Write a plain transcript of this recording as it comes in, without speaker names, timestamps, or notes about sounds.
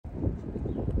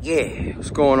Yeah,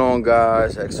 what's going on,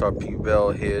 guys? XRP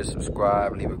Bell here.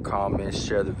 Subscribe, leave a comment,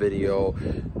 share the video,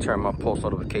 turn my post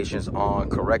notifications on.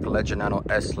 Correct Ledger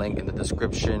 9S link in the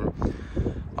description.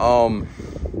 I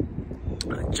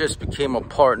just became a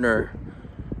partner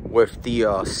with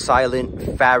the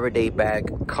Silent Faraday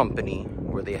bag company,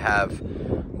 where they have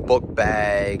book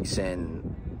bags,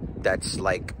 and that's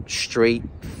like straight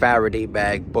Faraday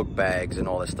bag book bags and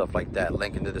all that stuff like that.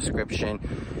 Link in the description.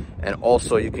 And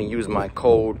also you can use my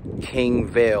code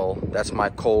KingVale. That's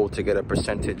my code to get a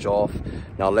percentage off.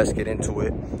 Now let's get into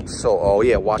it. So oh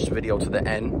yeah, watch the video to the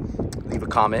end, leave a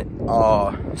comment.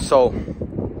 So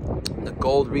the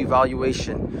gold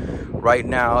revaluation right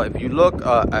now, if you look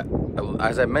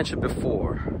as I mentioned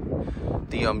before,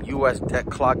 the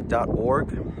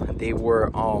USDebtClock.org, they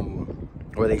were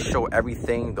where they show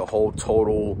everything, the whole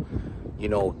total, you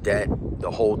know, debt, the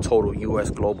whole total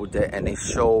US global debt, and they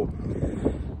show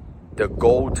the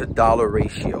gold to dollar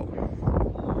ratio,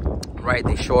 right?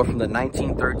 They show it from the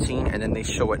 1913, and then they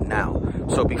show it now.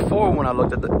 So before, when I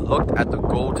looked at the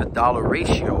gold to dollar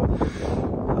ratio,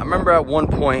 I remember at one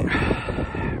point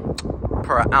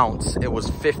per ounce it was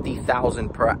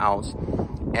 50,000 per ounce,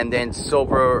 and then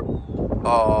silver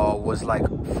was like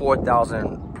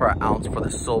 4,000 per ounce for the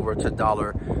silver to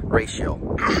dollar ratio.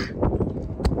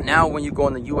 Now when you go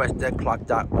on the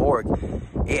USDebtClock.org,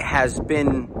 it has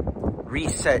been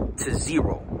reset to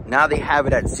 0. Now they have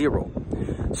it at 0.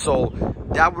 So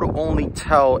that would only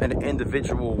tell an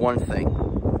individual one thing.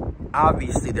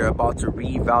 Obviously they're about to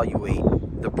reevaluate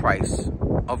the price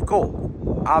of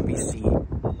gold. Obviously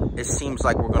it seems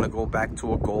like we're going to go back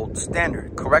to a gold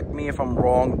standard. Correct me if I'm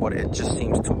wrong, but it just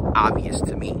seems too obvious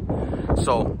to me.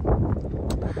 So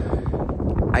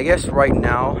I guess right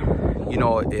now, you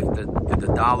know, if the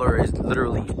dollar is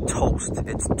literally toast,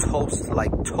 it's toast like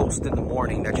toast in the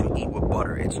morning that you eat with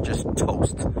butter. It's just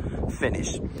toast,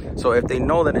 finished. So if they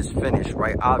know that it's finished,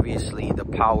 right, obviously the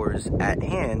powers at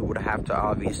hand would have to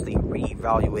obviously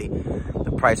reevaluate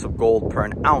the price of gold per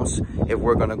an ounce if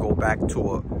we're going to go back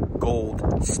to a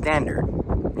gold standard.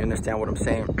 You understand what I'm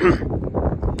saying?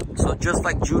 So just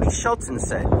like Judy Shelton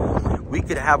said, we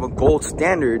could have a gold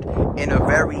standard in a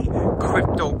very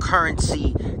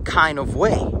cryptocurrency kind of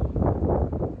way.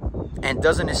 And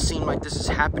doesn't it seem like this is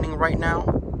happening right now?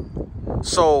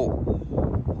 So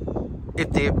if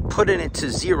they're putting it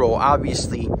to 0,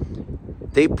 obviously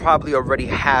they probably already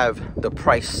have the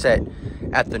price set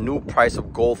at the new price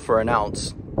of gold for an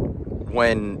ounce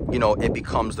when, you know, it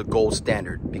becomes the gold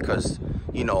standard, because,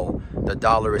 you know, the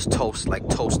dollar is toast like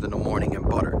toast in the morning and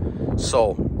butter.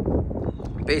 So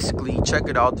basically check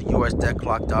it out, the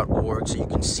USDebtClock.org, so you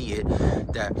can see it,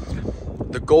 that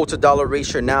the gold to dollar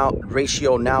ratio now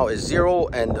is 0,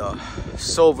 and the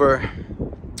silver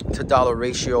to dollar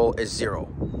ratio is 0.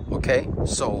 Okay,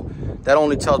 so that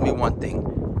only tells me one thing: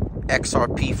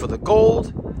 XRP for the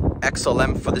gold,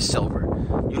 XLM for the silver.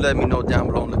 You let me know down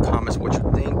below in the comments what you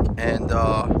think, and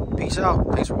peace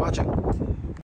out. Thanks for watching.